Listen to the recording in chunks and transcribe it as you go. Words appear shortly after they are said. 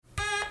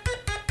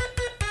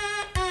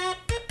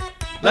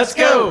Let's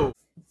go.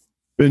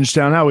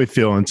 Bingetown, how we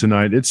feeling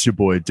tonight? It's your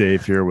boy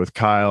Dave here with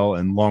Kyle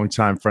and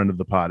longtime friend of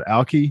the pod,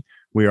 Alki.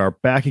 We are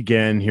back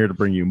again here to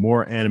bring you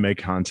more anime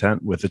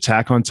content with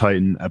Attack on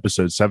Titan,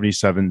 episode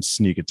 77,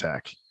 Sneak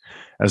Attack.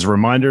 As a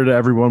reminder to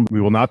everyone,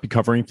 we will not be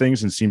covering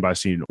things in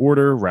scene-by-scene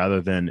order rather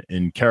than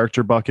in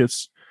character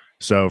buckets.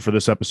 So for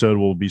this episode,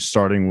 we'll be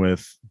starting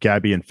with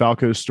Gabby and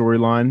Falco's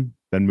storyline,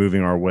 then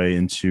moving our way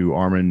into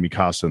Armin,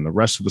 Mikasa, and the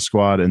rest of the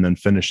squad, and then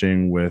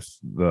finishing with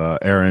the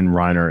Eren,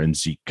 Reiner, and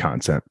Zeke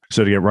content.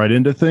 So to get right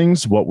into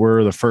things, what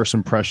were the first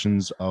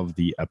impressions of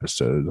the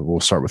episode? We'll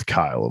start with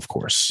Kyle, of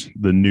course,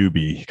 the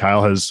newbie.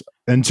 Kyle has,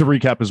 and to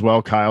recap as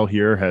well, Kyle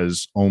here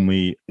is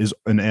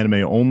an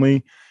anime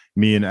only.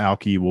 Me and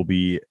Alki will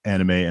be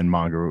anime and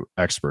manga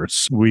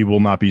experts. We will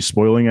not be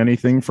spoiling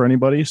anything for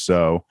anybody.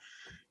 So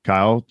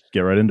Kyle,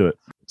 get right into it.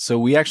 So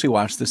we actually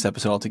watched this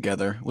episode all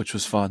together, which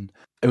was fun.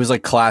 It was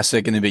like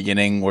classic in the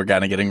beginning. We're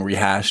kind of getting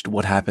rehashed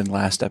what happened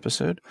last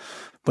episode.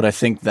 But I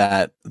think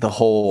that the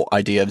whole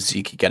idea of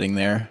Zeke getting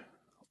there,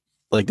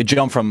 like the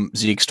jump from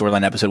Zeke's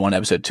storyline episode 1 to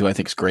episode 2, I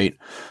think is great.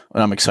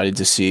 And I'm excited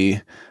to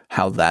see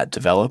how that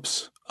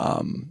develops.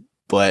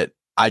 But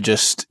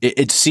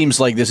it seems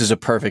like this is a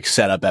perfect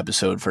setup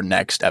episode for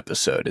next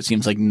episode. It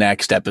seems like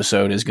next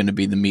episode is going to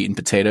be the meat and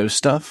potatoes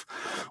stuff,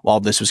 while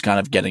this was kind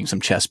of getting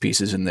some chess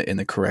pieces in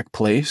the correct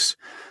place.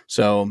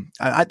 So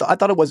I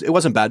thought it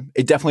wasn't bad.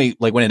 It definitely,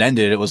 like when it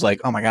ended, it was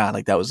like, oh my God,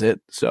 like that was it.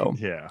 So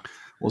yeah,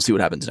 we'll see what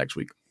happens next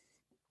week.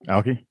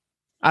 Alki?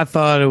 I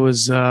thought it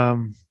was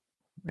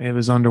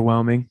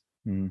underwhelming.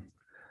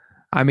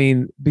 I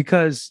mean,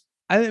 because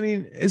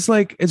it's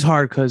like, it's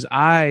hard because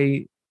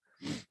I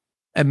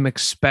am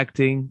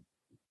expecting,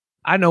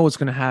 I know what's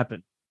going to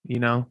happen,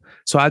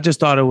 so I just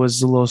thought it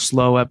was a little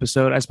slow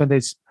episode. I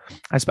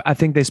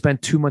think they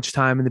spent too much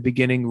time in the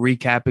beginning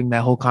recapping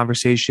that whole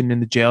conversation in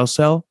the jail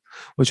cell,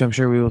 which I'm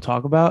sure we will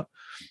talk about.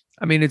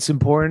 I mean, it's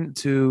important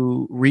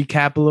to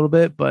recap a little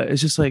bit, but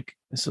it's like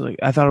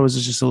I thought it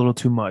was just a little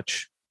too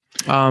much.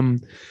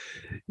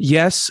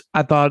 Yes,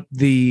 I thought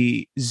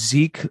the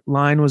Zeke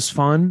line was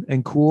fun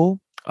and cool.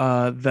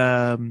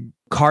 The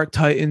Cart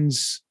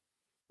Titans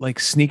like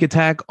sneak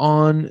attack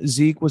on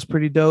Zeke was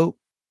pretty dope,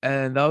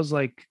 and that was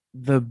like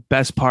the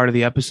best part of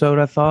the episode,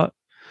 I thought.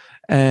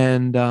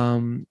 And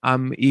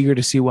I'm eager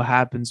to see what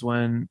happens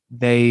when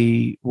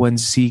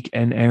Zeke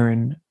and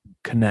Eren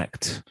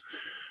connect.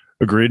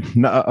 Agreed.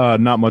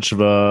 Not much of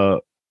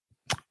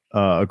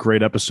a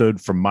great episode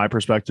from my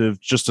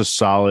perspective. Just a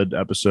solid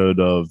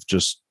episode of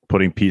just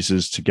putting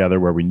pieces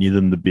together where we need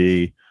them to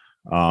be.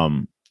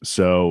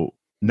 So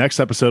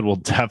next episode will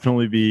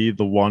definitely be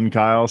the one,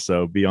 Kyle.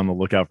 So be on the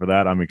lookout for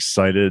that. I'm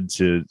excited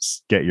to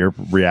get your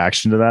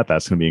reaction to that.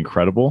 That's going to be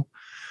incredible.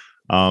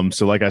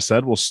 So like I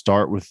said, we'll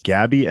start with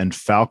Gabby and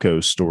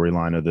Falco's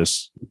storyline of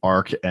this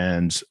arc.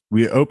 And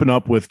we open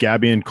up with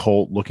Gabby and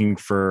Colt looking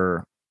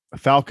for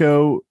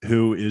Falco,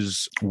 who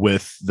is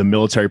with the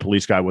military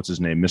police guy. What's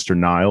his name? Mr.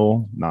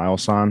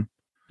 Niall-san.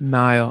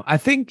 Niall. I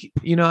think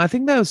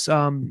that was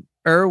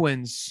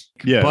Erwin's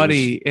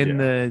buddy in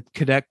the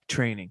cadet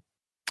training.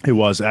 It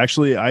was.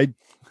 Actually, I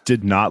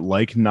did not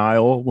like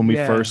Niall when we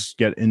first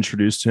get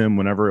introduced to him,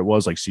 whenever it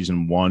was, like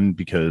season 1,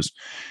 because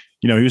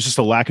he was just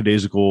a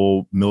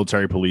lackadaisical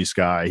military police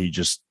guy. He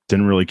just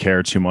didn't really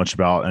care too much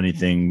about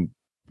anything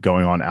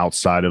going on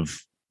outside of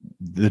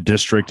the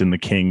district and the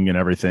king and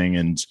everything.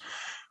 And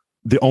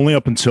only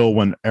up until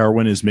when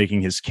Erwin is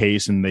making his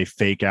case and they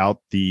fake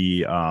out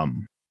the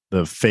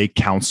fake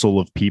council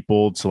of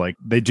people to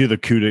they do the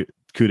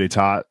coup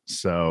d'etat.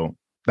 So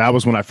that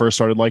was when I first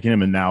started liking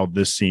him. And now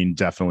this scene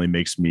definitely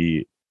makes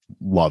me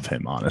love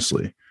him,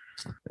 honestly.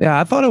 Yeah,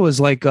 I thought it was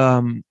like,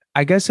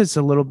 I guess it's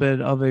a little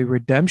bit of a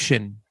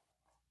redemption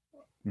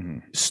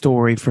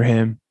story for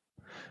him,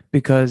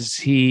 because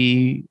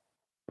he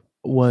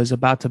was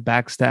about to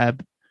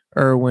backstab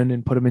Erwin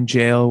and put him in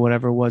jail,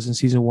 whatever it was in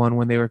season 1,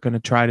 when they were going to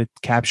try to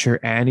capture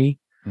Annie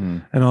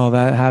and all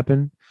that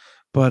happened.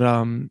 But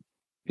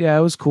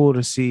it was cool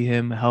to see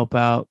him help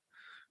out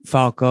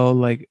Falco.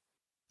 Like,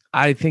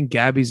 I think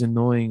Gabby's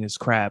annoying as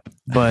crap,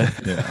 but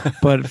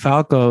but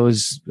Falco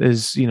is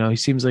he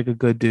seems like a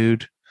good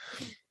dude.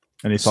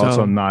 Any thoughts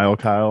on Niall,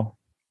 Kyle?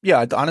 Yeah,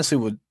 I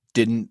honestly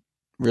didn't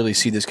really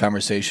see this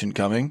conversation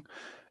coming.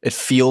 It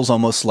feels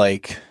almost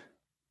like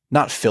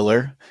not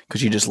filler,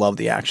 because you just love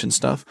the action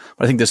stuff.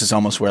 But I think this is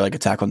almost where like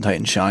Attack on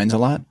Titan shines a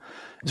lot,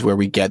 is where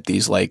we get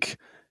these like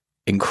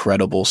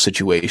incredible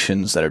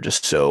situations that are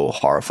just so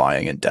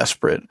horrifying and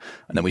desperate,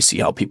 and then we see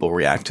how people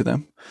react to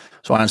them.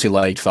 So I honestly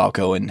liked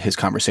Falco and his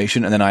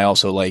conversation, and then I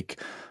also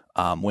like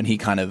when he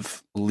kind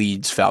of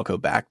leads Falco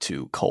back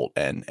to Colt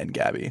and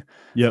Gabby.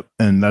 Yep,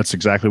 and that's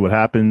exactly what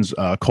happens.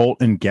 Colt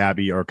and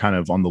Gabby are kind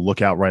of on the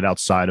lookout right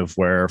outside of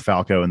where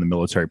Falco and the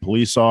military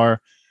police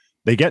are.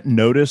 They get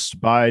noticed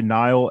by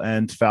Niall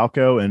and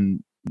Falco,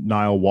 and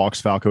Niall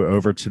walks Falco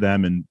over to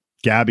them, and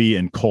Gabby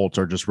and Colt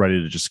are just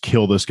ready to just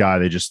kill this guy.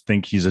 They just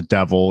think he's a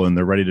devil and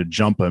they're ready to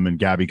jump him. And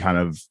Gabby kind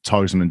of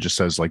tugs him and just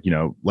says, like,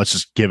 let's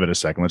just give it a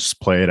second. Let's just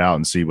play it out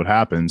and see what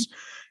happens.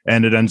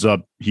 And it ends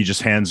up he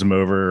just hands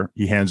over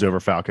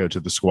Falco to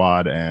the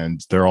squad,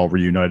 and they're all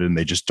reunited and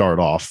they just dart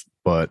off.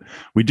 But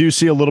we do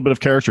see a little bit of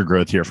character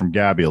growth here from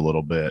Gabby, a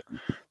little bit.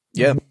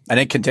 Yeah, and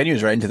it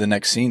continues right into the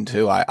next scene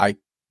too. I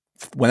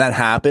when that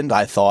happened,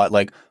 I thought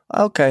like,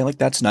 okay, like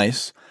that's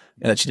nice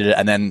that she did it.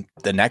 And then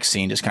the next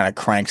scene just kind of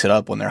cranks it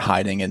up when they're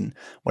hiding in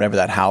whatever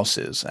that house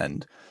is.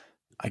 And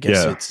I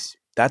guess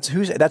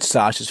that's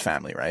Sasha's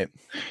family, right?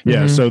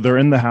 Yeah. So they're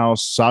in the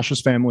house.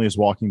 Sasha's family is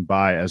walking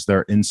by as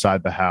they're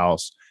inside the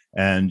house.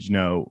 And,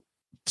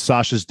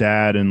 Sasha's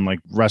dad and like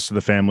rest of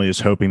the family is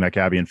hoping that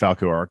Gabby and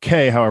Falco are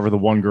okay. However, the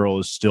one girl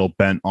is still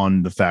bent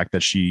on the fact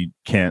that she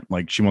can't,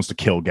 like, she wants to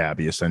kill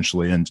Gabby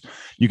essentially. And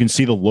you can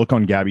see the look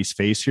on Gabby's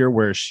face here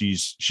where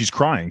she's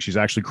crying. She's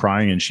actually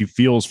crying and she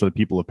feels for the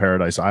people of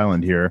Paradise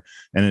Island here.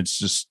 And it's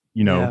just,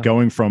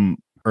 going from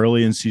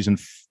early in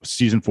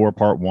season 4,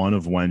 part 1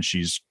 of when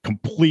she's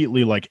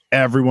completely like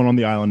everyone on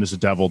the island is a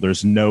devil.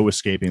 There's no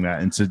escaping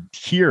that. And to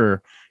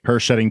hear her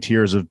shedding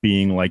tears of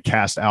being like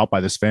cast out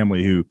by this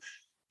family who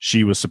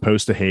she was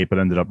supposed to hate, but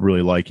ended up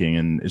really liking.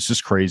 And it's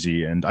just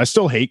crazy. And I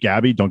still hate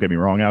Gabby. Don't get me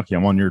wrong, Alki.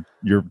 I'm on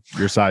your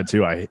side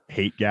too. I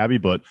hate Gabby,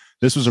 but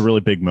this was a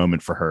really big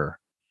moment for her.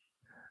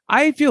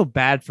 I feel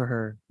bad for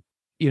her.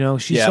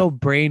 She's so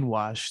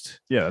brainwashed.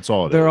 Yeah, that's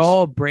all They're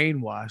all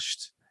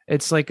brainwashed.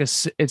 It's like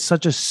it's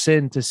such a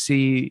sin to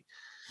see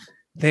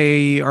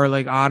they are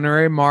like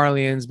honorary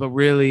Marlians, but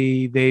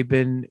really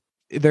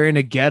they're in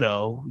a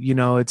ghetto.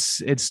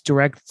 It's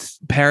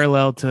direct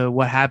parallel to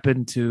what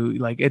happened to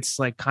it's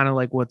like kind of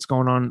like what's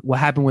going on, what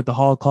happened with the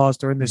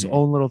Holocaust. They're in this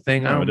own little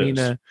thing. I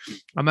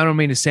don't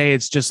mean to say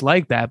it's just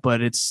like that,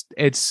 but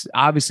it's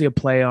obviously a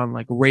play on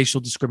like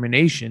racial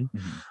discrimination.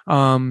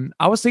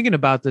 I was thinking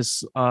about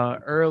this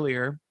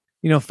earlier.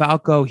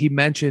 Falco, he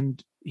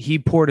mentioned he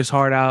poured his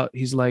heart out.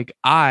 He's like,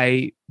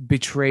 I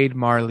betrayed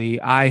Marley.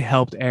 I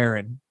helped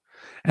Aaron.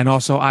 And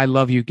also, I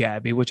love you,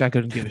 Gabby, which I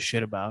couldn't give a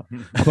shit about.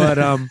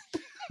 But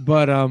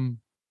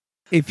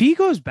if he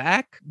goes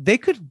back, they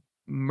could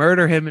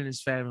murder him and his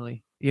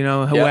family.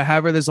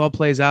 However this all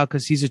plays out,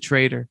 because he's a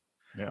traitor,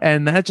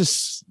 and that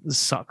just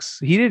sucks.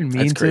 He didn't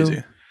mean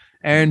to.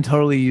 Aaron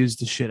totally used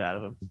the shit out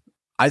of him.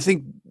 I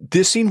think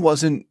this scene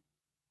wasn't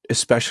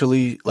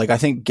especially I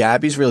think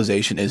Gabby's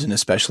realization isn't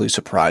especially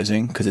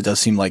surprising because it does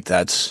seem like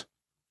that's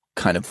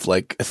kind of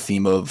like a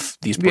theme of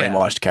these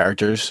brainwashed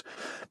characters,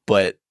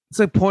 but. It's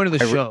like point of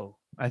the show.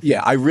 I think.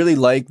 Yeah, I really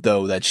like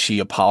though that she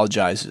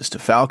apologizes to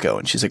Falco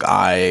and she's like,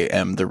 I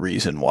am the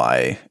reason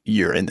why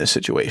you're in this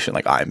situation.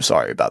 Like, I'm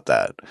sorry about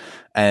that.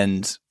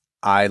 And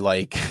I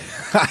like,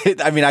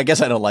 I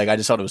guess I don't like, I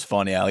just thought it was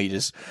funny how he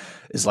just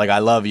is like, I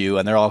love you.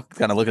 And they're all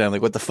kind of looking at him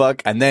like, what the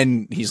fuck? And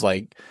then he's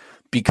like,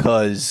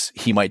 because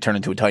he might turn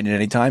into a Titan at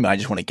any time. I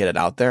just want to get it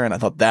out there. And I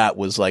thought that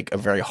was like a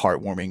very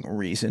heartwarming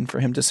reason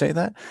for him to say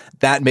that.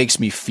 That makes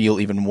me feel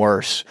even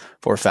worse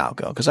for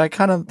Falco because I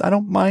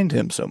don't mind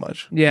him so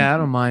much. Yeah, I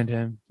don't mind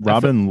him.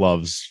 Robin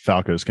loves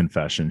Falco's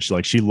confession.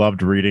 She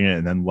loved reading it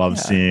and then loved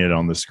seeing it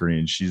on the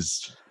screen.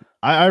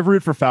 I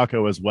root for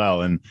Falco as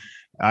well. And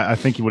I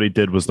think what he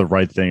did was the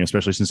right thing,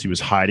 especially since he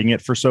was hiding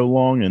it for so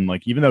long. And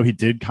like, even though he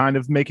did kind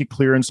of make it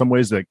clear in some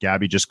ways that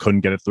Gabby just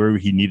couldn't get it through,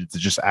 he needed to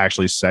just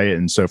actually say it.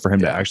 And so for him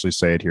to actually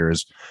say it here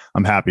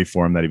I'm happy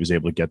for him that he was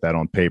able to get that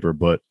on paper.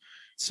 But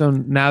so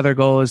now their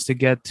goal is to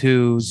get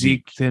to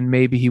Zeke, then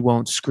maybe he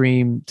won't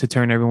scream to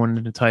turn everyone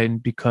into Titan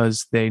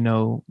because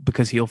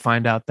he'll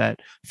find out that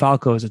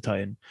Falco is a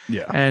Titan.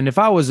 Yeah. And if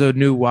I was a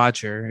new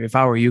watcher, if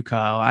I were you,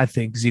 Kyle, I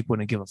think Zeke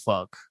wouldn't give a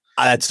fuck.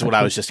 That's what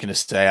I was just going to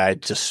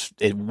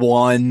say.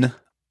 One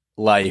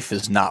life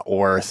is not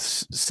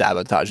worth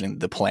sabotaging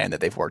the plan that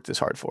they've worked this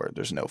hard for.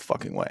 There's no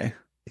fucking way.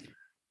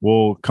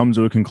 We'll come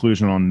to a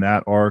conclusion on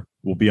that arc.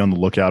 We'll be on the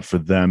lookout for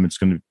them. It's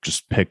going to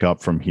just pick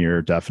up from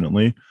here,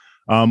 definitely.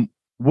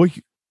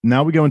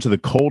 Now we go into the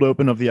cold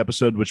open of the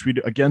episode, which we,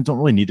 again, don't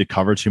really need to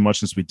cover too much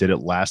since we did it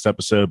last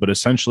episode. But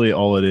essentially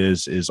all it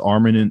is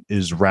Armin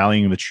is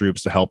rallying the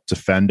troops to help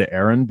defend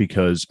Eren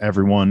because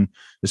everyone,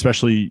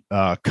 especially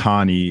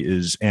Connie,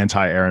 is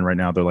anti-Eren right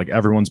now. They're like,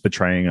 everyone's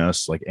betraying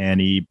us. Like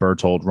Annie,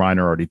 Bertold,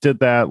 Reiner already did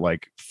that.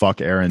 Like, fuck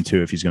Eren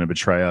too if he's going to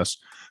betray us.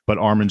 But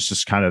Armin's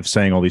just kind of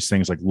saying all these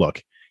things like,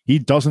 look, he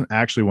doesn't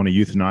actually want to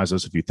euthanize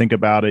us. If you think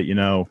about it,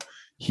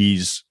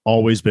 he's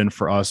always been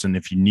for us. And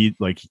if you need,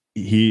 like,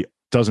 he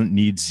doesn't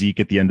need Zeke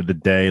at the end of the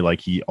day.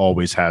 Like, he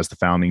always has the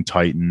founding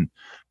Titan.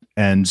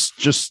 And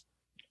just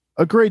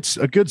a good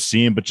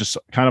scene, but just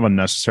kind of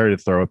unnecessary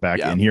to throw it back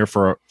in here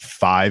for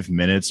 5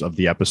 minutes of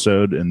the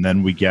episode. And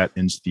then we get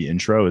into the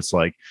intro. It's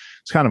like,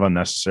 it's kind of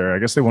unnecessary. I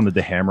guess they wanted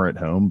to hammer it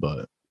home,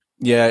 but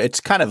yeah, it's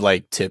kind of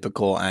like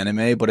typical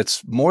anime, but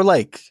it's more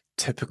like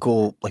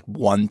typical like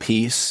One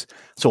Piece.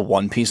 So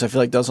One Piece I feel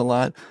like does a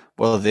lot.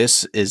 Well,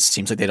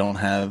 seems like they don't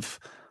have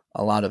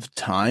a lot of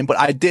time, but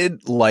I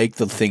did like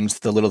the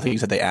little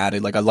things that they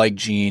added. Like, I like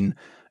Gene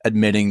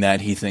admitting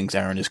that he thinks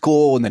Eren is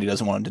cool and that he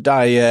doesn't want him to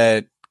die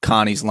yet.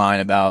 Connie's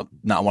line about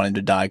not wanting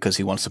to die because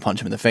he wants to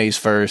punch him in the face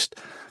first.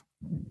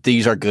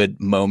 these are good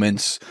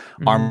moments.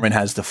 Mhm. Armin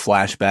has the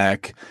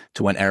flashback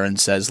to when Eren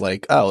says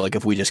like, oh, like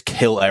if we just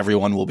kill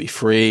everyone, we'll be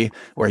free,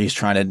 where he's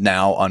trying to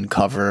now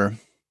uncover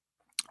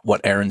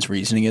what Eren's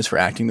reasoning is for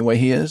acting the way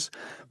he is.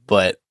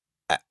 But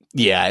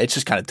yeah, it's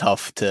just kind of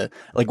tough to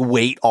like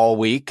wait all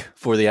week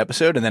for the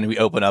episode, and then we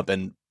open up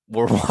and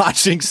we're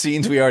watching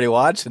scenes we already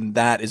watched, and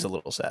that is a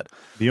little sad.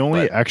 The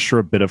only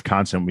extra bit of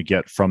content we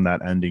get from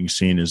that ending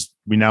scene is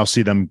we now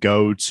see them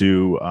go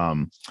to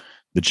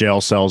the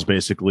jail cells.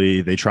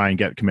 Basically, they try and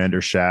get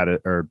Commander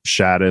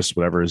Shadis,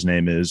 whatever his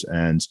name is,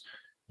 and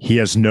he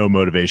has no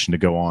motivation to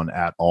go on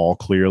at all.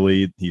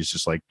 Clearly, he's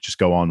just like, just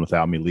go on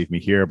without me, leave me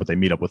here. But they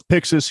meet up with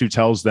Pixis, who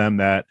tells them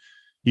that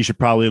he should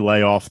probably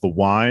lay off the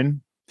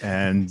wine,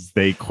 and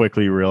they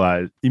quickly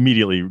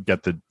immediately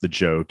get the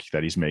joke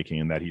that he's making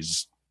and that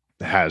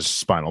has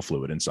spinal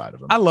fluid inside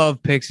of him. I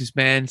love Pixis,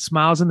 man.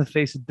 Smiles in the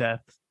face of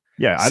death.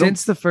 Yeah,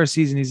 since the first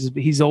season,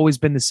 he's always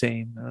been the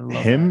same. I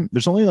love him. That.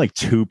 There's only like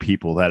 2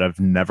 people that have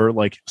never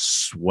like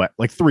sweat,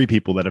 like 3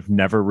 people that have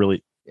never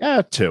really,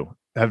 2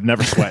 have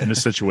never sweat in a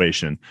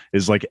situation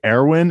is like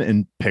Erwin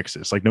and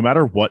Pixis. Like no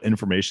matter what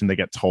information they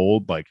get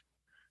told, like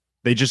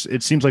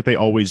it seems like they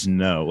always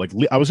know. Like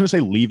I was going to say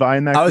Levi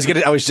in that. I was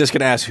just going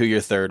to ask who your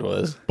third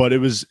was, but it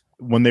was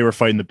when they were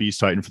fighting the Beast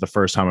Titan for the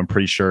first time. I'm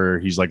pretty sure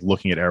he's like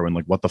looking at Erwin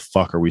like, what the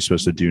fuck are we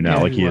supposed to do now?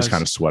 Yeah, like he is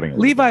kind of sweating.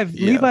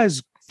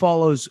 Levi's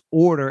follows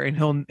order,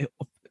 and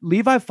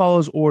Levi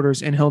follows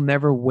orders, and he'll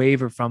never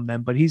waver from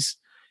them. But he's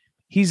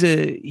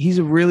a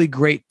really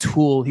great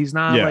tool. He's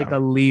not like a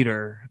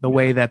leader the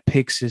way that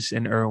Pixis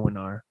and Erwin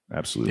are.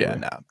 Absolutely. Yeah,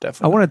 no,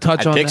 definitely. I want to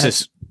touch on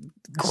Pixis.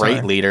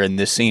 Great leader in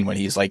this scene when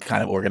he's like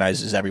kind of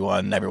organizes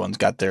everyone. Everyone's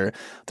got their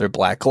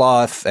black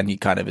cloth, and he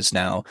kind of is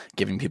now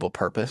giving people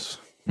purpose.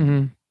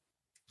 Mm-hmm.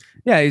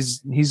 Yeah,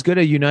 he's good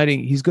at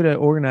uniting. He's good at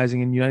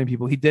organizing and uniting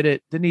people. He did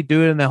it. Didn't he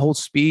do it in that whole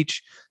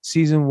speech,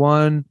 season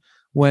 1,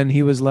 when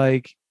he was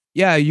like,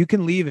 yeah, you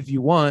can leave if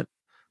you want,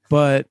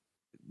 but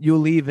you'll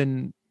leave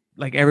and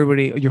like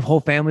everybody, your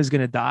whole family's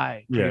going to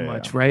die pretty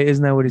much. Right.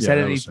 Isn't that what he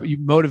said? He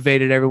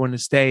motivated everyone to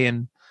stay,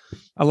 and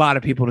a lot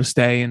of people to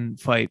stay and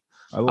fight.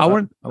 I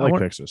like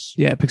Pixis.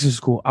 Yeah, Pixis is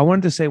cool. I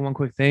wanted to say one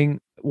quick thing.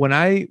 When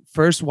I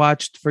first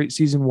watched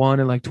season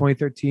 1 in like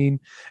 2013,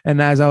 and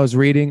as I was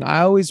reading, I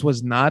always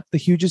was not the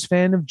hugest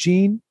fan of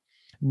Gene.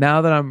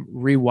 Now that I'm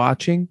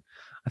rewatching,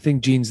 I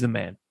think Gene's the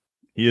man.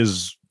 He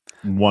is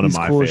one of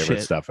my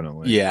favorites,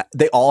 definitely. Yeah,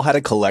 they all had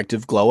a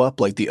collective glow up,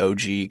 like the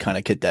OG kind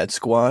of cadet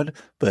squad,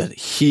 but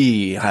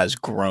he has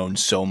grown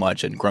so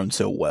much and grown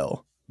so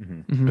well.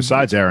 Mm-hmm. Mm-hmm.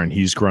 Besides Eren,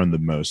 he's grown the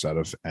most out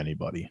of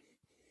anybody.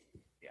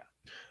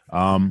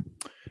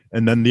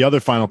 And then the other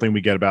final thing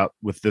we get about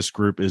with this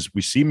group is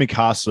we see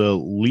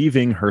Mikasa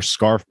leaving her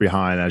scarf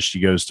behind as she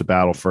goes to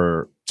battle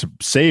to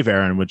save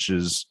Eren, which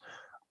is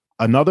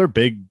another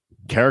big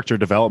character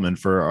development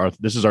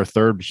this is our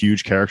third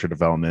huge character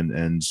development.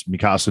 And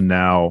Mikasa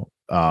now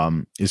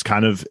is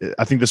kind of,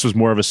 I think this was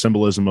more of a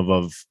symbolism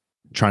of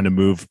trying to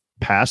move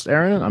past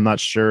Eren. I'm not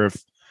sure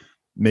if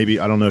I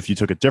don't know if you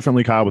took it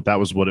differently, Kyle, but that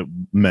was what it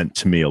meant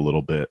to me a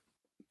little bit.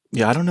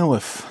 Yeah, I don't know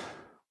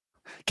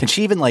can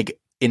she even like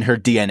in her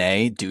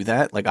DNA do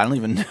that? Like, I don't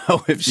even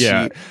know if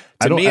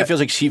it feels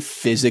like she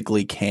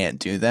physically can't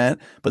do that,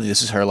 but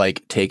this is her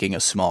like taking a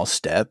small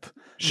step.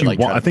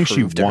 I think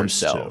she wants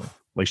to.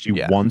 Like she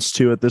wants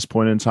to at this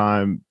point in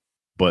time,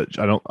 but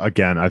I don't.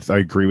 Again, I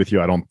agree with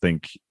you. I don't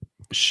think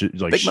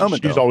she's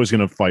always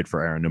going to fight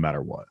for Eren no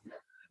matter what.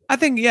 I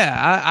think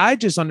I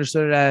just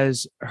understood it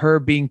as her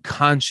being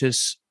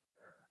conscious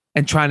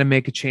and trying to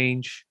make a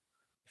change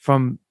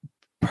from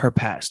her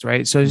past,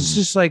 right? So it's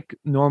just like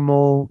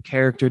normal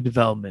character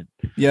development.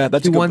 Yeah,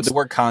 that's good. The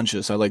word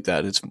conscious, I like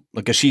that. It's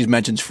like she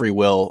mentions free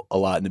will a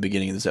lot in the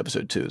beginning of this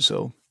episode too.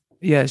 So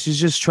yeah, she's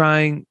just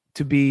trying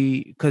to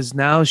be, because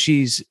now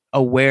she's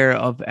aware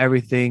of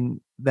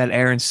everything that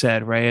Eren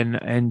said, right?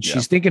 And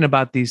she's thinking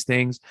about these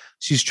things.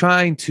 She's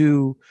trying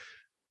to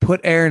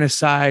put Eren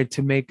aside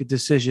to make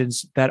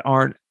decisions that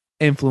aren't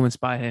influenced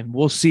by him.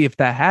 We'll see if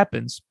that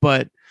happens,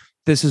 but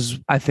this is,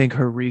 I think,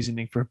 her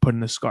reasoning for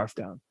putting the scarf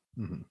down.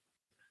 Mm-hmm.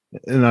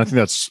 And I think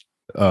that's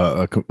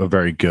a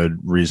very good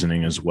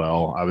reasoning as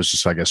well. I was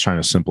just, I guess, trying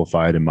to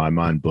simplify it in my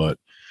mind, but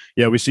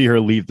yeah, we see her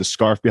leave the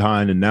scarf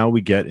behind, and now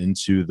we get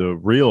into the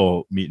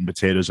real meat and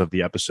potatoes of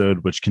the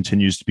episode, which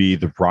continues to be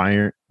the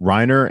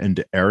Reiner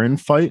and Eren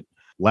fight.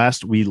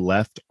 Last we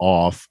left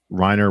off,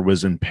 Reiner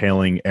was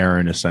impaling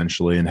Eren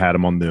essentially and had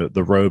him on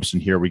the ropes,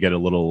 and here we get a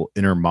little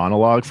inner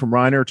monologue from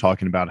Reiner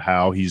talking about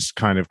how he's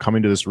kind of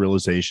coming to this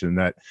realization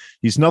that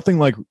he's nothing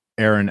like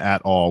Eren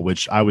at all,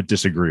 which I would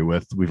disagree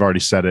with. We've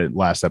already said it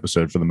last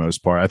episode for the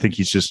most part. I think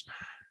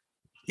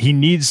he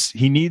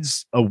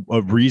needs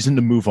a reason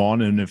to move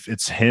on, and if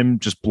it's him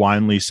just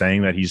blindly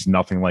saying that he's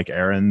nothing like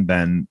Eren,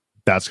 then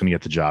that's going to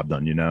get the job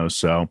done, you know?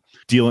 So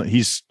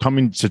he's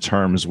coming to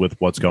terms with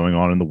what's going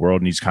on in the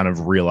world, and he's kind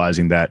of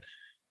realizing that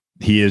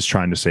he is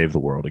trying to save the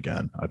world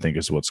again, I think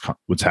is what's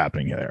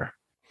happening there.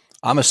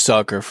 I'm a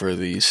sucker for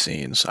these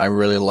scenes. I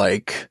really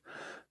like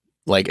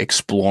like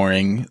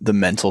exploring the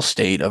mental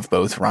state of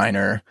both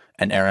Reiner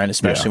and Eren,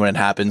 especially when it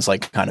happens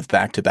like kind of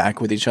back to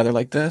back with each other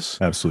like this.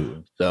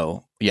 Absolutely.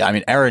 So yeah, I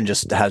mean, Eren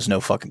just has no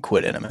fucking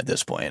quit in him at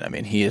this point. I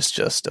mean, he is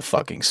just a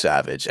fucking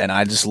savage, and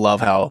I just love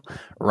how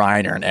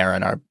Reiner and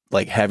Eren are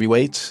like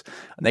heavyweights,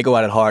 and they go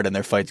at it hard, and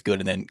their fight's good.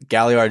 And then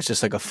Galliard's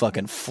just like a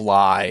fucking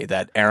fly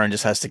that Eren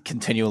just has to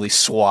continually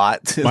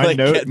swat to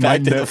get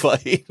back to the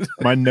fight.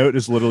 My note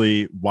is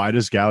literally, why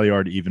does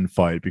Galliard even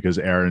fight? Because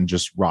Eren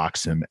just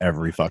rocks him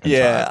every fucking time.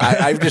 Yeah,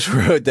 I just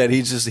wrote that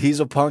he's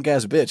a punk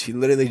ass bitch. He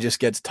literally just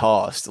gets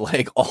tossed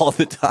like all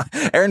the time.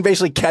 Eren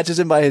basically catches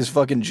him by his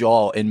fucking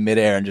jaw in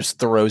midair and just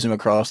throws him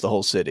across the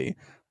whole city.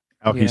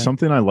 Okay,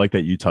 something I like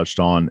that you touched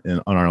on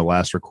our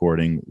last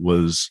recording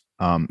was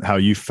how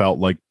you felt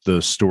like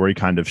the story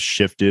kind of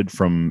shifted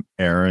from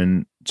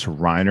Eren to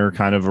Reiner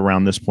kind of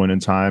around this point in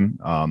time.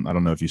 I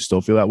don't know if you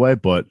still feel that way,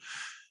 but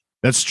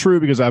that's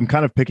true because I'm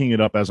kind of picking it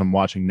up as I'm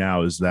watching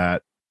now, is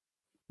that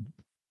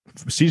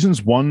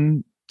seasons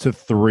 1 to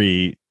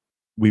 3,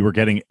 we were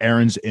getting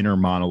Eren's inner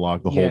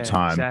monologue the whole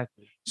time.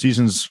 Exactly.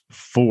 Seasons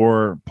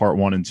 4, part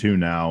 1 and 2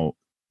 now,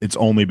 it's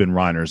only been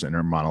Reiner's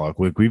inner monologue.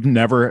 We've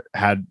never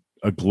had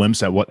a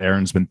glimpse at what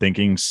Eren's been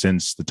thinking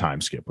since the time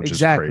skip, which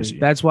is crazy.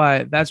 That's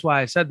why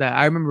I said that.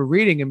 I remember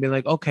reading and being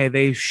like, okay,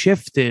 they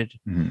shifted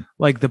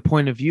like the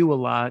point of view a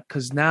lot,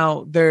 because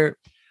now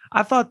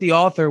I thought the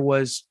author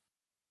was,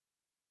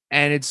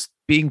 and it's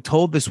being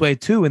told this way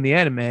too in the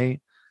anime,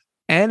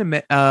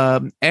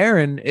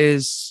 Eren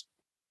is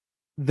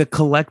the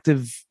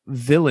collective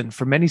villain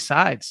for many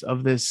sides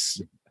of this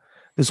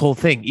whole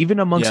thing, even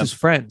amongst his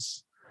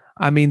friends.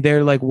 I mean,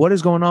 they're like, what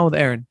is going on with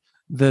Eren?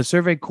 The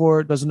Survey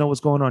Corps doesn't know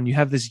what's going on. You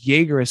have this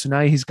Jaeger, so now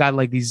he's got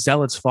like these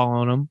zealots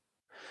following him,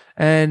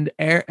 and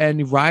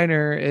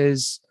Reiner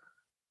is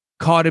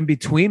caught in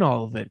between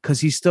all of it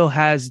because he still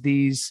has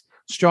these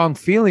strong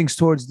feelings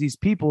towards these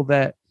people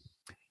that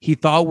he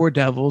thought were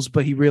devils,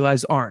 but he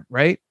realized aren't,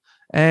 right?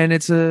 And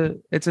it's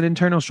an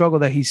internal struggle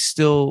that he's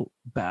still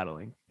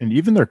battling. And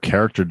even their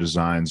character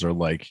designs are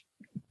like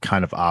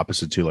kind of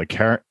opposite too. Like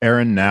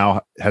Eren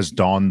now has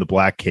donned the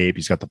black cape.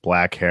 He's got the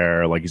black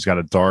hair. Like he's got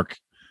a dark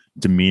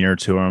demeanor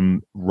to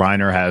him.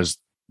 Reiner has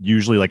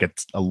usually like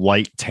a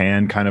light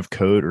tan kind of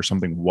coat or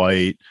something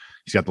white.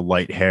 He's got the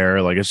light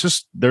hair. Like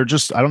they're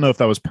just, I don't know if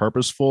that was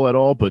purposeful at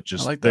all, but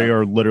just they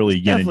are literally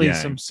yin and yang.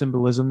 Definitely some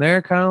symbolism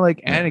there, kind of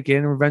like Anakin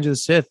in Revenge of the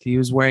Sith. He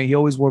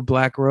always wore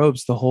black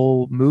robes the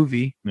whole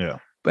movie. Yeah.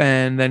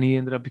 And then he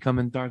ended up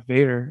becoming Darth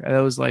Vader. And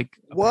that was like,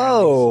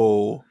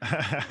 whoa,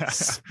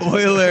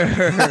 spoiler.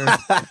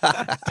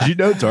 Did you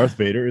know Darth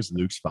Vader is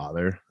Luke's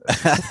father?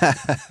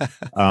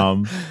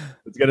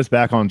 Let's get us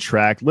back on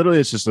track. Literally,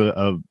 it's just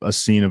a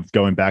scene of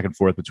going back and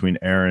forth between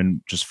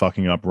Eren just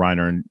fucking up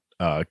Reiner and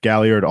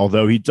Galliard.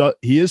 Although he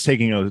is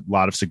taking a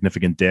lot of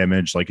significant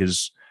damage. Like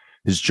his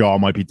jaw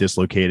might be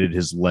dislocated.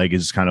 His leg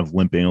is kind of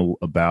limping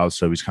about.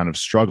 So he's kind of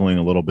struggling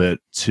a little bit,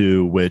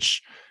 to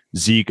which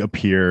Zeke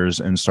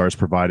appears and starts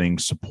providing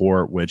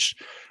support, which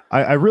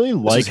I really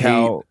like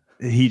how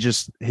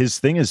his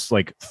thing is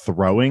like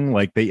throwing.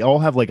 Like they all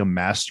have like a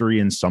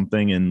mastery in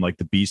something, and like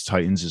the Beast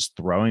Titans is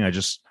throwing.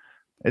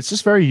 It's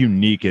just very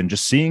unique, and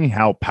just seeing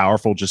how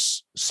powerful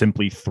just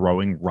simply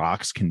throwing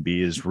rocks can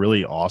be is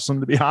really awesome,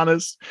 to be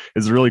honest.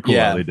 It's really cool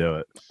how they do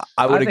it.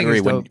 I would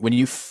agree. When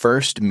you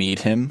first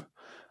meet him,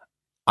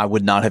 I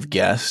would not have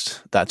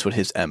guessed that's what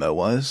his MO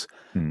was.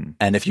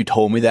 And if you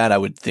told me that, I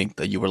would think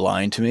that you were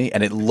lying to me.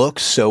 And it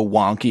looks so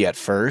wonky at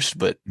first,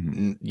 but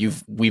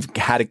we've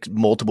had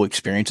multiple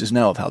experiences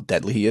now of how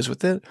deadly he is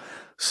with it.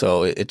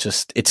 So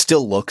it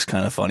still looks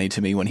kind of funny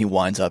to me when he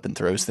winds up and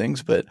throws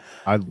things. But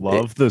I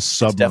love the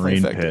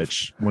submarine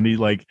pitch when he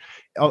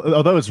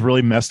although it's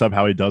really messed up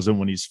how he does it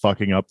when he's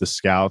fucking up the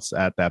scouts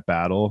at that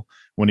battle.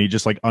 When he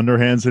just like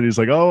underhands it, he's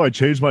like, "Oh, I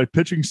changed my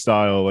pitching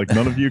style. Like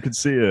none of you can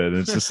see it." And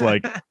it's just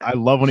like, I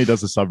love when he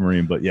does the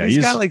submarine. But yeah, he's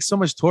got like so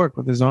much torque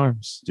with his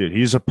arms, dude.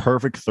 He's a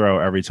perfect throw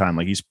every time.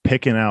 Like he's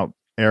picking out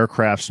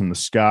aircrafts from the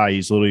sky.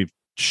 He's literally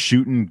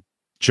shooting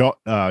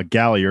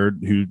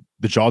Galliard, who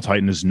the Jaw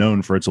Titan is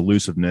known for its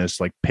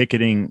elusiveness, like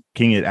picking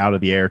it out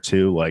of the air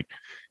too. Like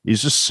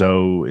he's just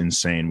so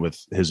insane with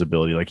his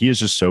ability. Like he is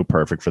just so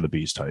perfect for the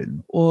Beast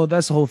Titan. Well,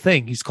 that's the whole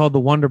thing. He's called the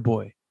Wonder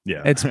Boy.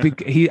 Yeah, I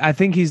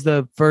think he's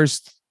the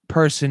first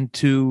person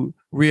to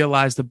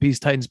realize the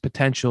Beast Titan's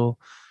potential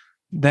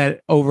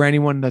that over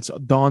anyone that's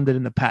dawned it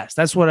in the past.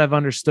 That's what I've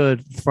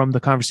understood from the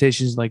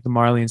conversations like the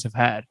Marlians have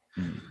had.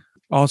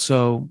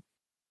 Also,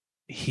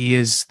 he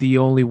is the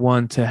only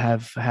one to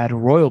have had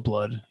royal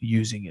blood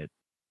using it.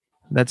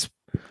 That's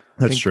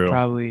true.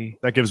 Probably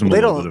that gives him a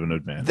little bit of an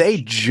advantage.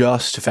 They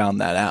just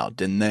found that out,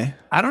 didn't they?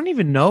 I don't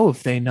even know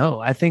if they know.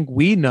 I think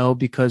we know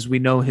because we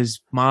know his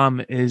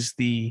mom is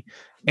the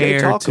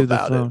heir to the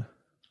throne.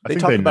 They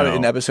talked about it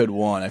in episode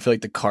 1. I feel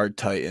like the Card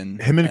Titan,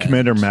 him and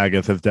Commander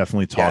Magath have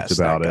definitely talked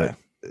about it.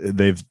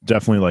 They've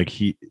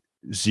definitely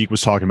Zeke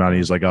was talking about it.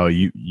 He's like, "Oh,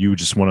 you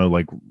just want to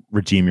like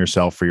redeem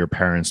yourself for your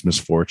parents'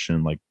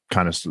 misfortune." Like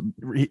kind of,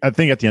 I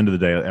think at the end of the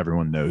day,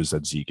 everyone knows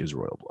that Zeke is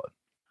royal blood.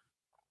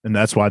 And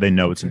that's why they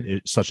know it's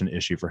such an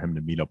issue for him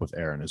to meet up with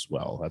Eren as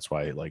well. That's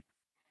why like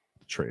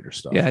traitor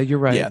stuff. Yeah, you're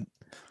right. Yeah.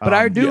 But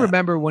I do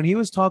remember when he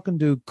was talking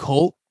to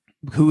Colt,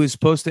 who is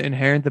supposed to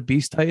inherit the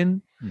Beast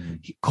Titan.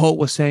 Colt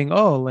was saying,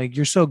 "Oh, like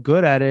you're so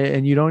good at it,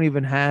 and you don't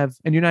even have,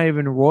 and you're not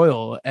even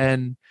royal."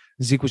 And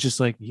Zeke was just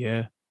like,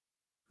 "Yeah."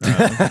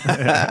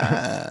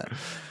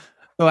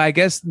 So I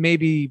guess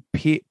maybe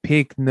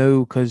Pieck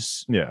knew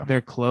because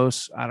they're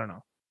close. I don't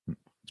know.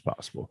 It's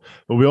possible.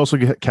 But we also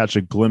catch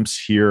a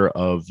glimpse here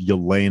of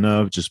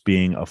Yelena just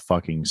being a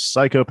fucking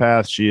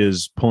psychopath. She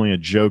is pulling a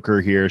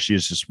Joker here. She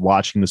is just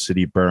watching the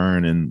city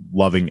burn and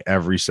loving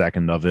every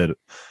second of it.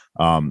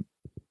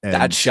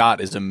 That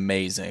shot is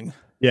amazing.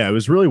 Yeah, it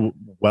was really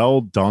well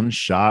done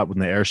shot when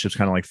the airship's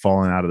kind of like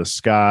falling out of the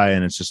sky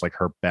and it's just like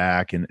her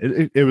back. And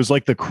it was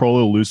like the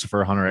Crollo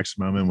Lucifer Hunter X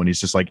moment when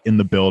he's just like in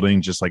the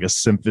building, just like a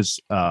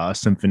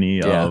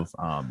symphony of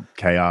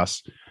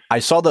chaos. I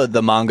saw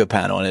the manga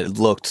panel and it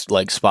looked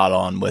like spot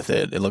on with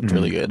it. It looked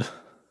really good.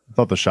 I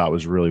thought the shot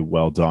was really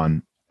well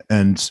done.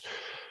 And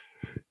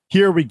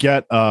here we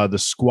get the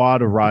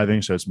squad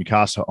arriving. So it's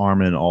Mikasa,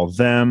 Armin, all of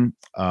them.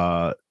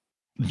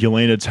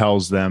 Yelena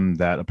tells them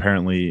that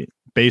apparently,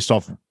 based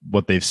off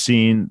what they've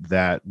seen,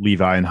 that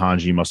Levi and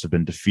Hanji must have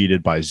been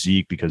defeated by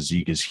Zeke because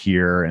Zeke is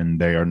here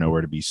and they are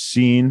nowhere to be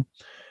seen.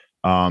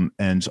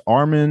 And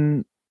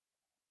Armin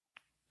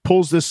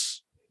pulls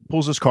this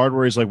card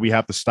where he's like, we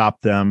have to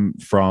stop them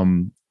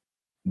from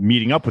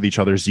meeting up with each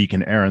other, Zeke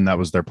and Eren. That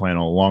was their plan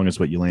all along,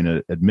 is what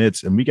Yelena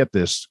admits. And we get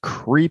this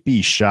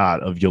creepy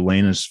shot of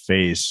Yelena's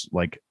face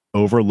like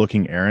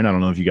overlooking Eren. I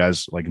don't know if you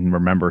guys like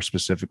remember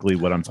specifically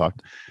what I'm talking.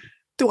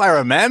 Do I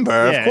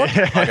remember? Yeah. Of course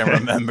I fucking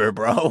remember,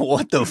 bro.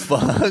 What the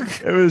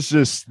fuck? It was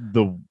just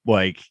the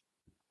like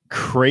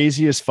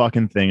craziest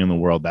fucking thing in the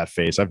world, that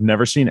face. I've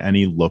never seen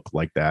any look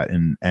like that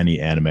in any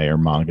anime or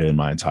manga in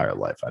my entire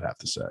life, I'd have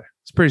to say.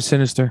 It's pretty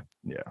sinister.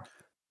 Yeah.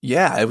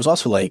 Yeah, it was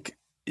also like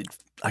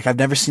I've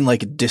never seen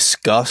like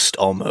disgust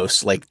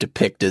almost like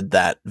depicted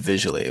that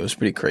visually. It was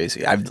pretty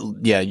crazy.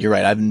 You're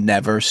right. I've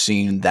never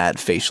seen that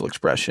facial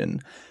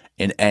expression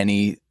in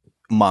any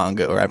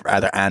manga or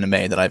rather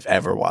anime that I've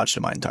ever watched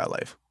in my entire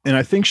life. And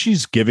I think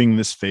she's giving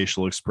this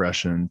facial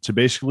expression to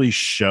basically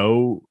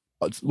show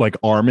like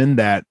Armin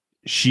that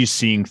she's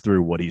seeing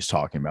through what he's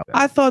talking about.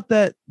 I thought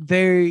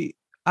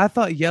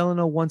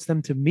Yelena wants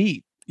them to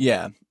meet.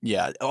 Yeah.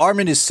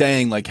 Armin is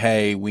saying like,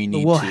 hey,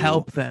 we'll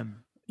help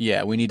them.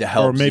 Yeah, we need to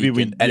help. Or maybe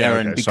Zeke and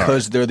Eren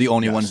because they're the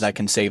only ones that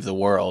can save the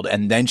world.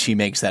 And then she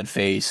makes that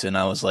face and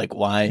I was like,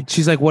 why?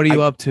 She's like, what are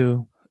you up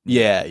to?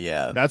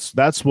 Yeah.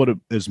 That's what it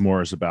is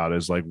more is about,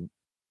 is like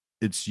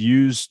it's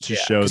used to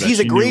show that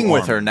he's agreeing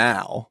with her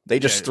now. They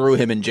just threw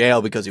him in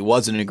jail because he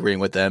wasn't agreeing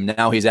with them.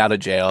 Now he's out of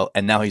jail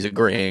and now he's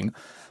agreeing.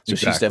 So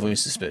she's definitely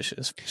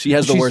suspicious. She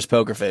has the worst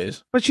poker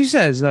face. But she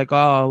says like,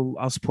 oh,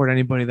 I'll support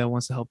anybody that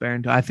wants to help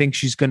Eren. I think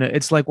she's going to,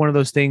 it's like one of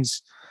those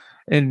things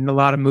in a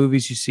lot of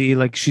movies you see,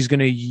 like she's going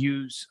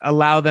to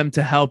allow them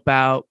to help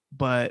out,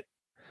 but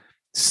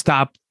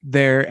stop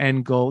their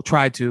end goal,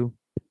 try to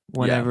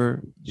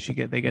whenever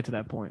they get to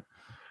that point.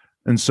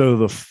 And so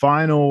the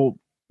final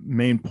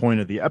main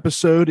point of the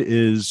episode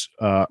is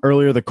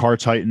earlier the Car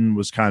Titan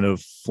was kind of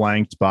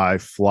flanked by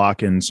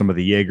Flock and some of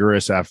the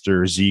Jaegerists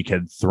after Zeke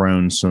had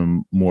thrown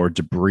some more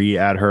debris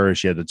at her.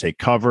 She had to take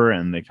cover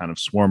and they kind of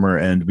swarm her,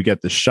 and we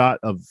get the shot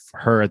of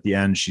her at the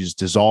end. She's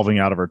dissolving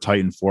out of her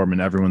Titan form and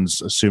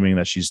everyone's assuming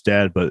that she's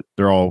dead, but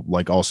they're all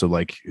like also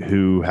like,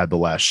 who had the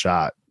last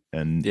shot?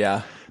 And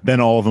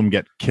then all of them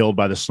get killed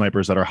by the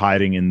snipers that are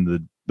hiding in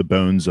the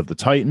bones of the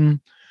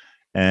Titan.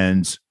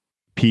 And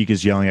Pieck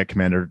is yelling at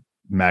Commander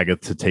Magath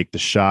to take the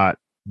shot.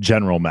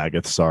 General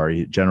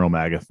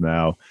Magath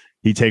now.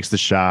 He takes the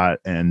shot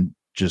and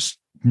just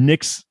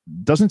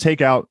doesn't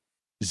take out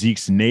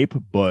Zeke's nape,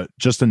 but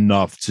just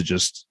enough to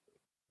just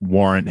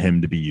warrant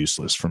him to be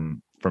useless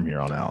from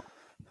here on out.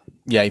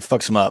 Yeah, he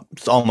fucks him up.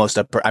 It's almost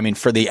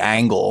for the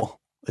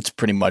angle, it's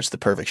pretty much the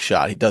perfect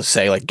shot. He does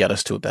say like get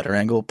us to a better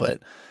angle,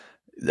 but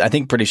I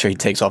think pretty sure he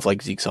takes off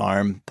like Zeke's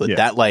arm. But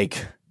that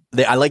like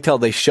I liked how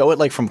they show it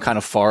like from kind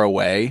of far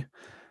away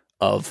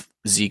of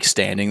Zeke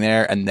standing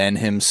there and then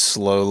him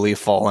slowly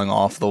falling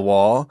off the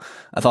wall.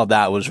 I thought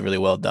that was really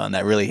well done.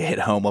 That really hit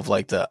home of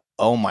like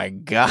oh my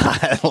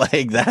God,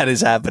 like that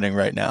is happening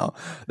right now.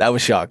 That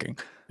was shocking.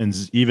 And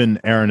even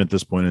Eren at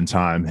this point in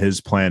time,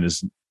 his plan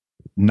is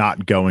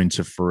not going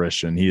to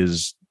fruition.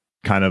 He's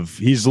a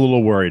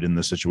little worried in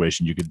this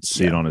situation. You could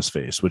see it on his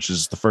face, which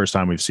is the first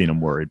time we've seen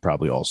him worried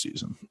probably all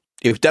season.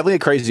 It was definitely a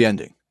crazy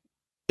ending.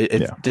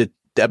 The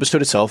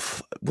episode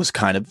itself was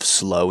kind of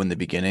slow in the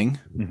beginning.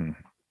 Mm-hmm.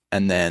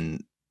 And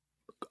then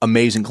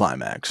amazing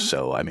climax.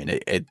 So, I mean,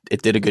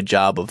 it did a good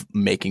job of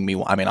making me,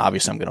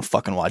 obviously I'm going to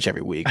fucking watch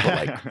every week,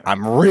 but like,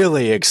 I'm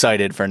really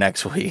excited for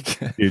next week.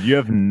 Dude, you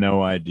have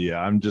no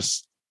idea.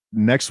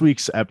 Next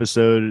week's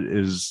episode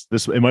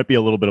it might be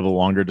a little bit of a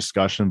longer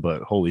discussion,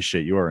 but holy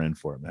shit, you are in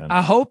for it, man.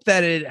 I hope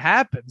that it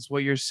happens.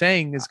 What you're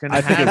saying is going to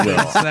happen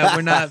so that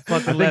we're not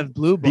fucking left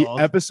blue balls.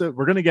 The episode,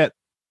 we're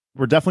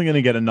definitely going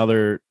to get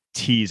another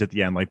tease at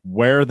the end, like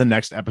where the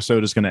next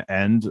episode is going to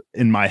end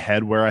in my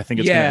head, where I think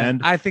it's going to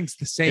end. I think it's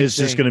the same. It's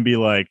just going to be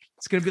like,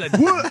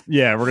 what?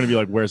 Yeah, we're going to be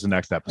like, where's the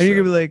next episode? And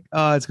you're going to be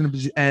like, it's going to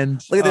be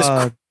end. Look at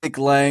this quick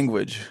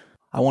language.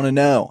 I want to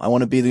know. I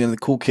want to be the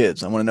cool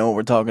kids. I want to know what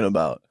we're talking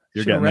about.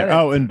 You're getting there.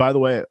 Oh, and by the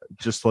way,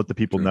 just to let the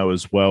people know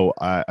as well,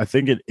 I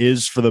think it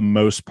is for the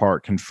most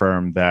part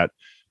confirmed that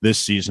this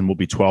season will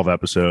be 12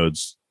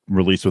 episodes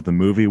released with the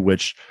movie,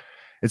 which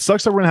it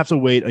sucks that we're going to have to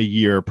wait a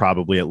year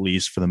probably at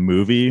least for the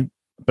movie.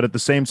 But at the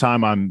same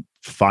time, I'm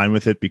fine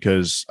with it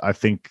because I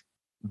think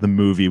the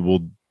movie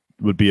would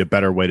be a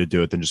better way to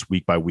do it than just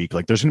week by week.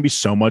 Like there's going to be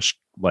so much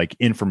like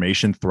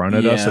information thrown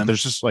at us that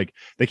there's just like,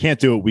 they can't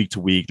do it week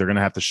to week. They're going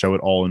to have to show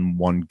it all in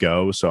one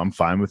go. So I'm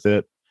fine with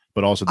it.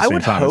 But also at the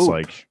same time, it's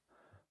like,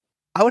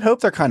 I would hope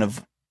they're kind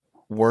of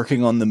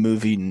working on the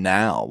movie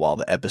now while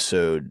the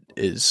episode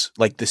is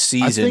like the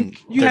season.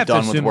 They're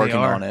done with working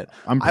on it.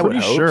 I'm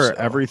pretty sure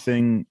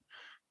everything.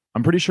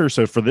 I'm pretty sure.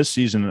 So for this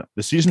season,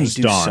 the season is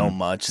done. So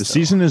much. The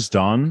season is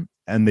done,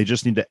 and they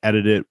just need to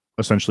edit it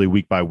essentially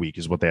week by week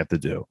is what they have to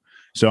do.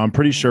 So I'm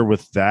pretty sure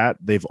with that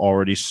they've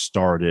already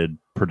started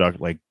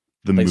like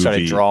the movie. They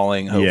started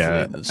drawing,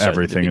 hopefully,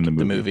 everything in the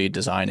movie. The movie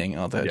designing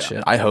all that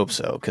shit. I hope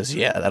so because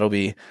that'll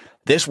be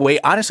this wait.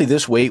 Honestly,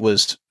 this wait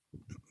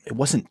it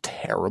wasn't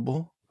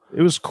terrible.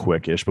 It was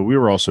quickish, but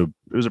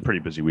it was a pretty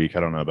busy week. I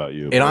don't know about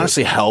you. It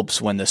honestly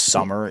helps when the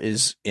summer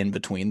is in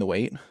between the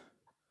wait.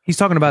 He's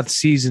talking about the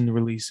season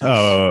releases.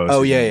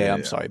 Oh, yeah.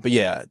 I'm sorry. But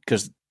yeah,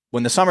 because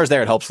when the summer's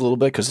there, it helps a little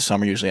bit because the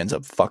summer usually ends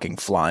up fucking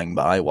flying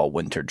by while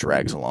winter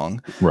drags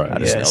along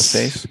out of snail's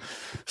space.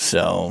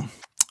 So,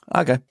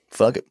 okay,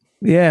 fuck it.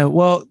 Yeah,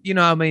 well,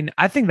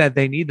 I think that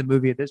they need the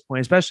movie at this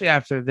point, especially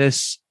after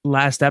this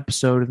last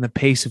episode and the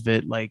pace of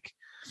it. Like,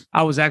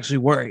 I was actually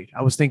worried.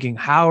 I was thinking,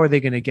 how are they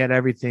going to get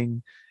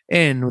everything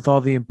in with all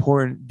the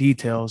important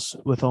details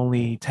with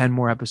only 10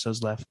 more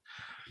episodes left?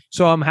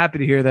 So I'm happy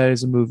to hear that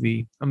as a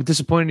movie. I'm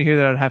disappointed to hear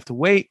that I'd have to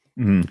wait,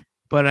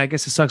 but I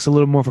guess it sucks a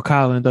little more for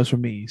Kyle than it does for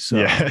me. So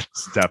yeah,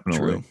 it's definitely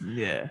true.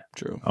 Yeah,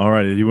 true. All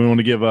right, do you want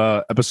to give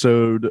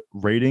episode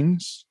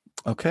ratings?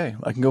 Okay,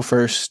 I can go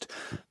first.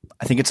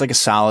 I think it's like a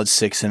solid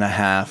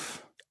 6.5.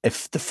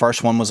 If the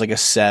first one was like a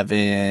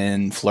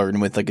 7,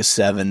 flirting with like a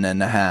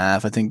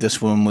 7.5, I think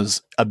this one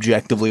was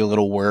objectively a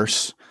little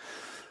worse.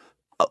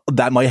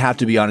 That might have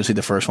to be honestly.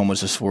 The first one was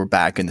just we're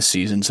back in the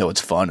season, so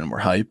it's fun and we're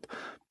hype.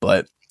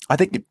 But I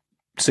think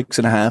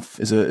 6.5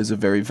 is a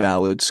very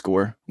valid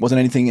score. Wasn't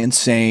anything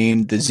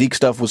insane. The Zeke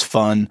stuff was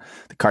fun.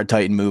 The Card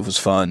Titan move was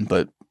fun,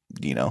 but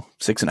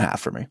 6.5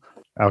 for me.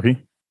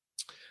 Alki?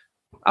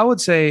 I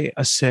would say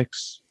a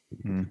 6.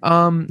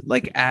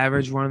 Like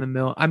average run of the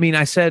mill. I mean,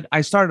 I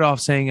started off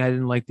saying I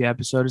didn't like the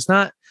episode. It's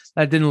not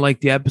that I didn't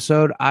like the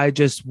episode. I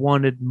just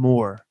wanted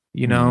more.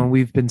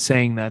 We've been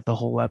saying that the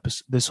whole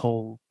episode, this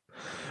whole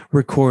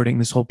recording,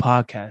 this whole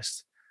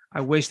podcast.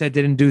 I wish I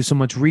didn't do so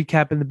much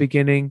recap in the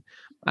beginning.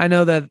 I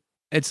know that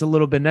it's a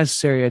little bit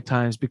necessary at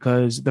times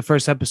because the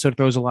first episode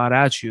throws a lot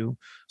at you.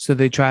 So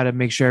they try to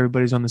make sure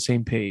everybody's on the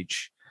same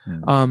page.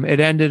 It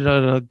ended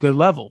at a good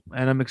level,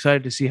 and I'm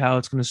excited to see how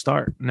it's going to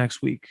start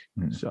next week.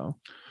 So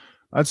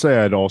I'd say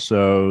I'd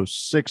also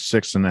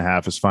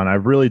 6.5 is fine. I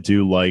really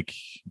do like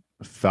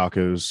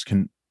Falco's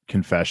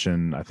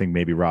confession. I think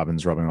maybe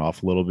Robin's rubbing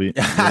off a little bit.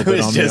 I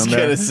was just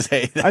gonna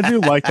say that. I do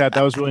like that.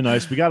 That was really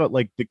nice. We got it.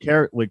 Like the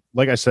character,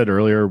 like I said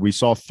earlier, we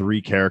saw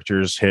 3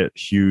 characters hit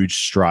huge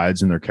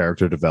strides in their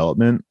character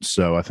development.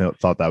 So I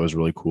thought that was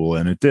really cool,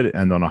 and it did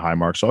end on a high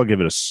mark. So I'll give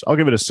it a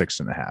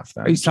 6.5.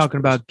 Then. Are you talking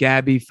about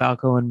Gabby,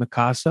 Falco, and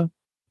Mikasa?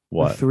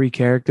 What? The 3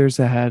 characters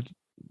that had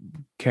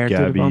character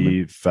development?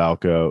 Gabby,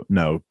 Falco.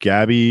 No,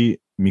 Gabby,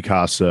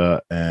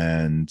 Mikasa,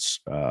 and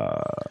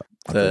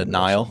the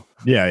Nile.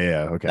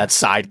 Yeah, okay. That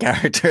side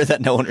character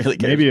that no one really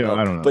cares about.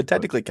 I don't know, but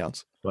technically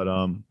counts. But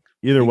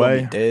either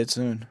way, dead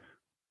soon.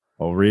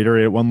 I'll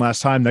reiterate it one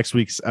last time. Next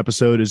week's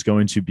episode is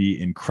going to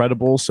be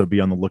incredible, so be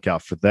on the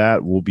lookout for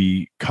that. We'll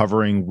be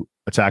covering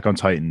Attack on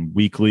Titan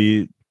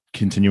weekly,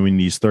 continuing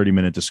these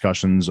 30-minute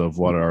discussions of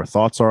what our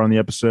thoughts are on the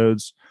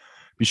episodes.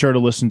 Be sure to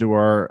listen to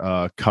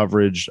our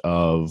coverage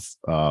of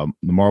the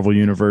Marvel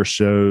Universe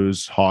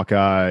shows,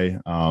 Hawkeye,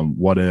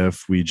 What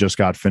If. We just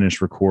got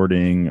finished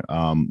recording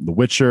The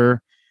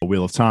Witcher,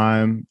 Wheel of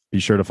Time. Be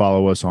sure to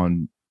follow us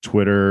on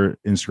Twitter,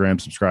 Instagram,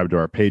 subscribe to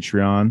our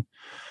Patreon.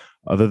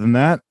 Other than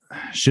that,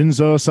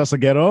 Shinzo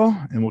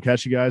Sasagero, and we'll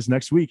catch you guys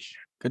next week.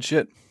 Good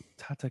shit.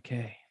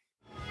 Tatake.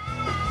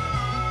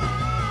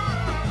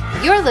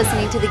 You're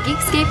listening to the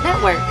Geekscape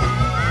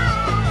Network.